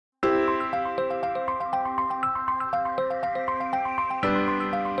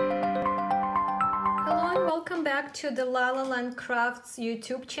welcome back to the La La Land Crafts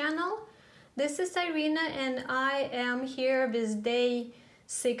YouTube channel. This is Irina and I am here with day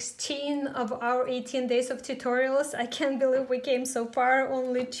 16 of our 18 days of tutorials. I can't believe we came so far,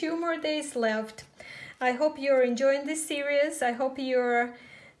 only 2 more days left. I hope you're enjoying this series. I hope you're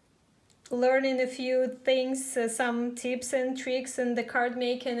learning a few things, some tips and tricks in the card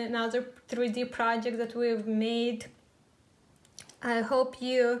making and other 3D projects that we've made. I hope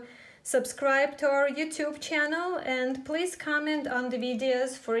you subscribe to our YouTube channel and please comment on the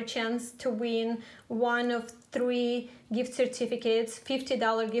videos for a chance to win one of 3 gift certificates,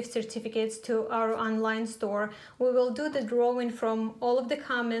 $50 gift certificates to our online store. We will do the drawing from all of the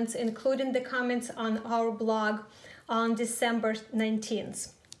comments, including the comments on our blog on December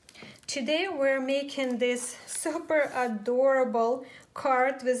 19th. Today we're making this super adorable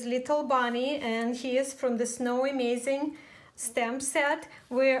card with little bunny, and he is from the Snow Amazing stamp set.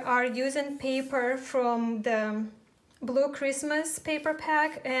 We are using paper from the Blue Christmas paper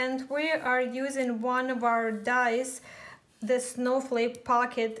pack, and we are using one of our dies. The snowflake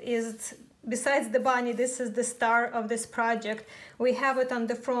pocket is, besides the bunny, this is the star of this project. We have it on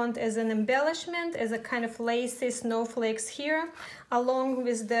the front as an embellishment, as a kind of lacy snowflakes here, along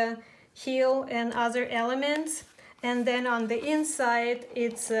with the heel and other elements. And then on the inside,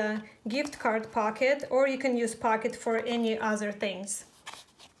 it's a gift card pocket, or you can use pocket for any other things.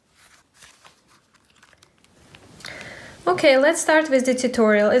 Okay, let's start with the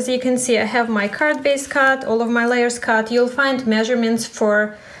tutorial. As you can see, I have my card base cut, all of my layers cut. You'll find measurements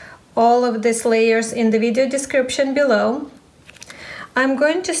for all of these layers in the video description below. I'm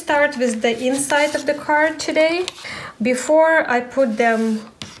going to start with the inside of the card today. Before I put them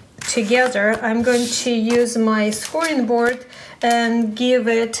together, I'm going to use my scoring board and give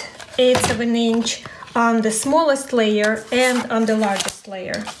it 1/8 of an inch on the smallest layer and on the largest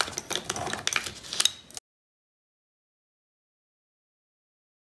layer.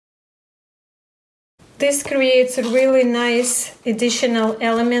 This creates a really nice additional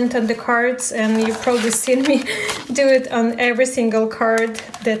element on the cards, and you've probably seen me do it on every single card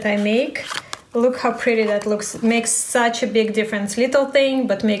that I make. Look how pretty that looks. Makes such a big difference. Little thing,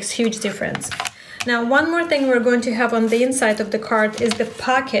 but makes huge difference. Now, one more thing we're going to have on the inside of the card is the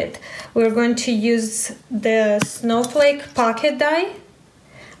pocket. We're going to use the snowflake pocket die.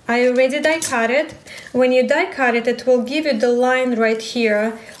 I already die cut it. When you die cut it, it will give you the line right here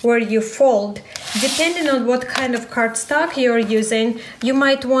where you fold. Depending on what kind of cardstock you're using, you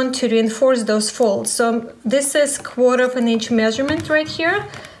might want to reinforce those folds. So this is 1/4 of an inch measurement right here.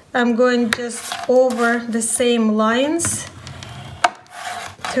 I'm going just over the same lines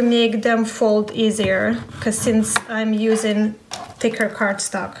to make them fold easier, because since I'm using thicker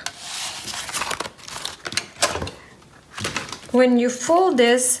cardstock. When you fold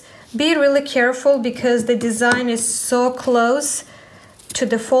this, be really careful because the design is so close to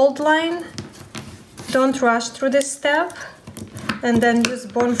the fold line. Don't rush through this step, and then use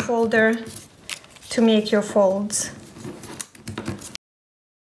bone folder to make your folds.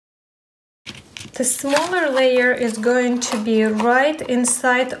 The smaller layer is going to be right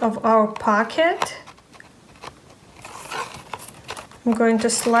inside of our pocket. I'm going to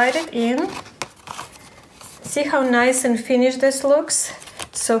slide it in. See how nice and finished this looks?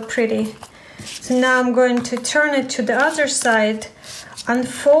 So pretty. So now I'm going to turn it to the other side,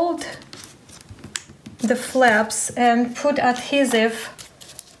 unfold the flaps and put adhesive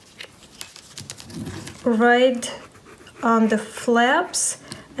right on the flaps,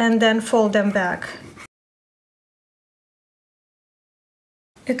 and then fold them back.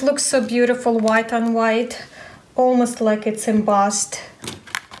 It looks so beautiful, white on white, almost like it's embossed.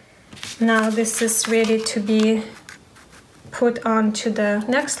 Now this is ready to be put onto the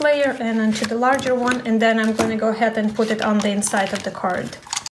next layer and onto the larger one, and then I'm going to go ahead and put it on the inside of the card.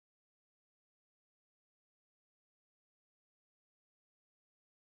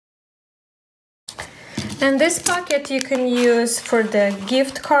 And this pocket you can use for the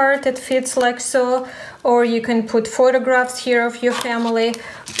gift card. It fits like so, or you can put photographs here of your family,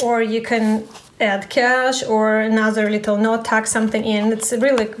 or you can add cash or another little note, tuck something in. It's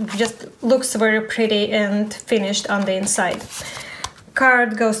really just looks very pretty and finished on the inside.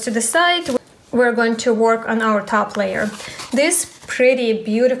 Card goes to the side. We're going to work on our top layer. This pretty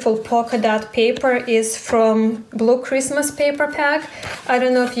beautiful polka dot paper is from Blue Christmas paper pack. I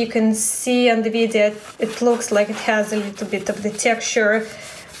don't know if you can see on the video, it looks like it has a little bit of the texture,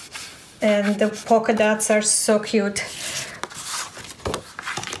 and the polka dots are so cute.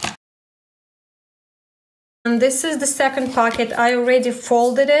 And this is the second pocket. I already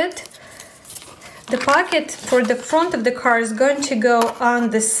folded it. The pocket for the front of the card is going to go on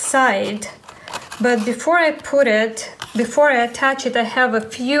the side But before I attach it, I have a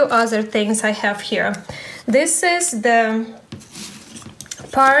few other things I have here. This is the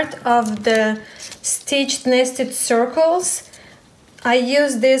part of the stitched nested circles. I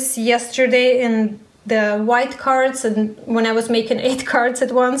used this yesterday in the white cards, and when I was making 8 cards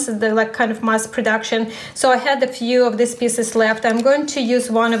at once, the like kind of mass production. So I had a few of these pieces left. I'm going to use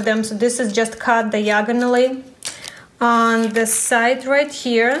one of them. So this is just cut diagonally on the side right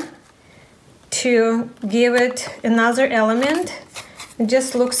here to give it another element. It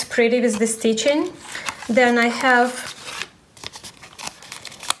just looks pretty with the stitching. Then I have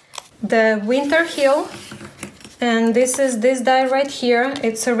the winter heel, and this is this die right here.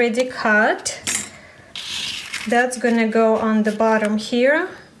 It's already cut. That's gonna go on the bottom here.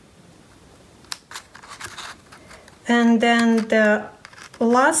 And then the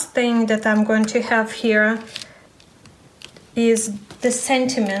last thing that I'm going to have here is the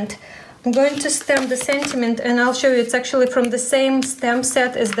sentiment. I'm going to stamp the sentiment, and I'll show you. It's actually from the same stamp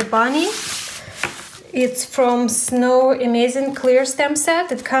set as the bunny. It's from Snow Amazing Clear stamp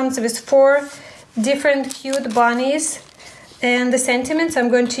set. It comes with 4 different cute bunnies. And the sentiments, I'm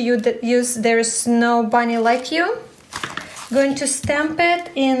going to use There's No Bunny Like You. I'm going to stamp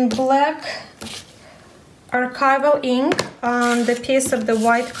it in black archival ink on the piece of the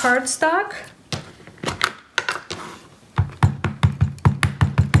white cardstock.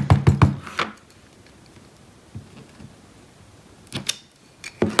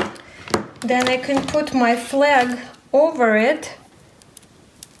 Then I can put my flag over it.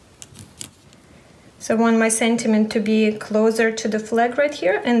 So I want my sentiment to be closer to the flag right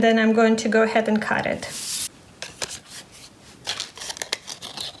here, and then I'm going to go ahead and cut it.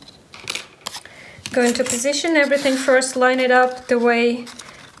 Going to position everything first, line it up the way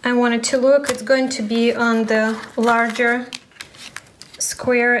I want it to look. It's going to be on the larger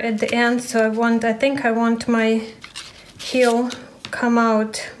square at the end, so I think I want my heel come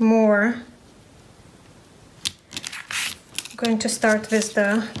out more. Going to start with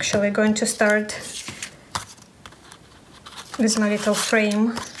with my little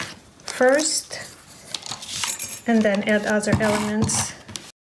frame first, and then add other elements.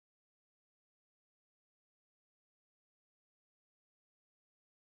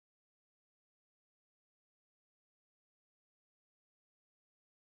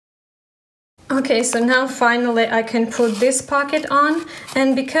 Okay, so now finally I can put this pocket on,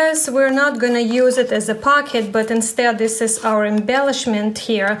 and because we're not gonna use it as a pocket, but instead this is our embellishment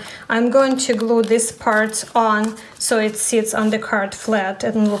here, I'm going to glue these parts on so it sits on the card flat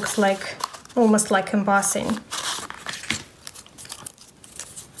and looks like almost like embossing.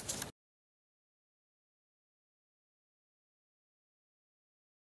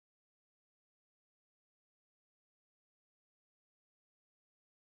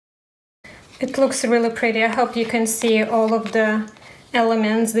 It looks really pretty. I hope you can see all of the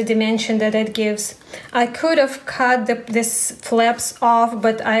elements, the dimension that it gives. I could have cut these flaps off,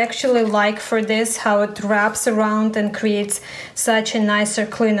 but I actually like for this how it wraps around and creates such a nicer,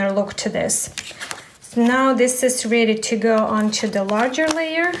 cleaner look to this. So now this is ready to go onto the larger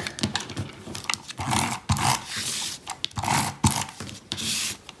layer.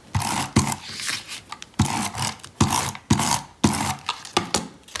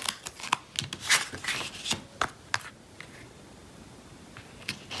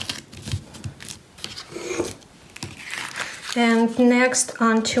 And next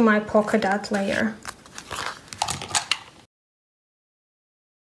onto my polka dot layer.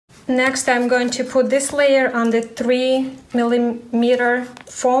 Next I'm going to put this layer on the 3mm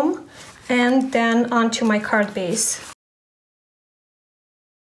foam and then onto my card base.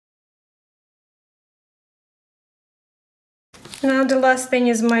 Now the last thing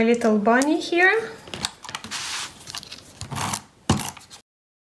is my little bunny here.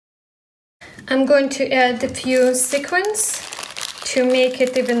 I'm going to add a few sequins to make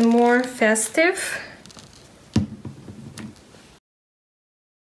it even more festive.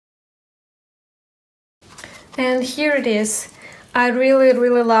 And here it is. I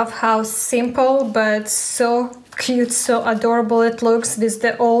really love how simple but so cute, so adorable it looks with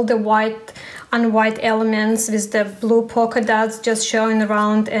all the white on white elements, with the blue polka dots just showing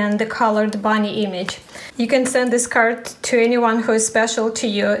around and the colored bunny image. You can send this card to anyone who is special to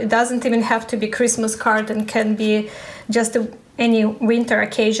you. It doesn't even have to be Christmas card and can be just any winter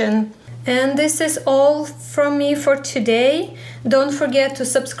occasion. And this is all from me for today. Don't forget to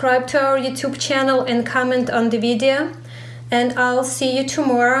subscribe to our YouTube channel and comment on the video. And I'll see you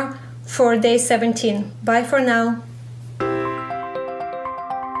tomorrow for day 17. Bye for now.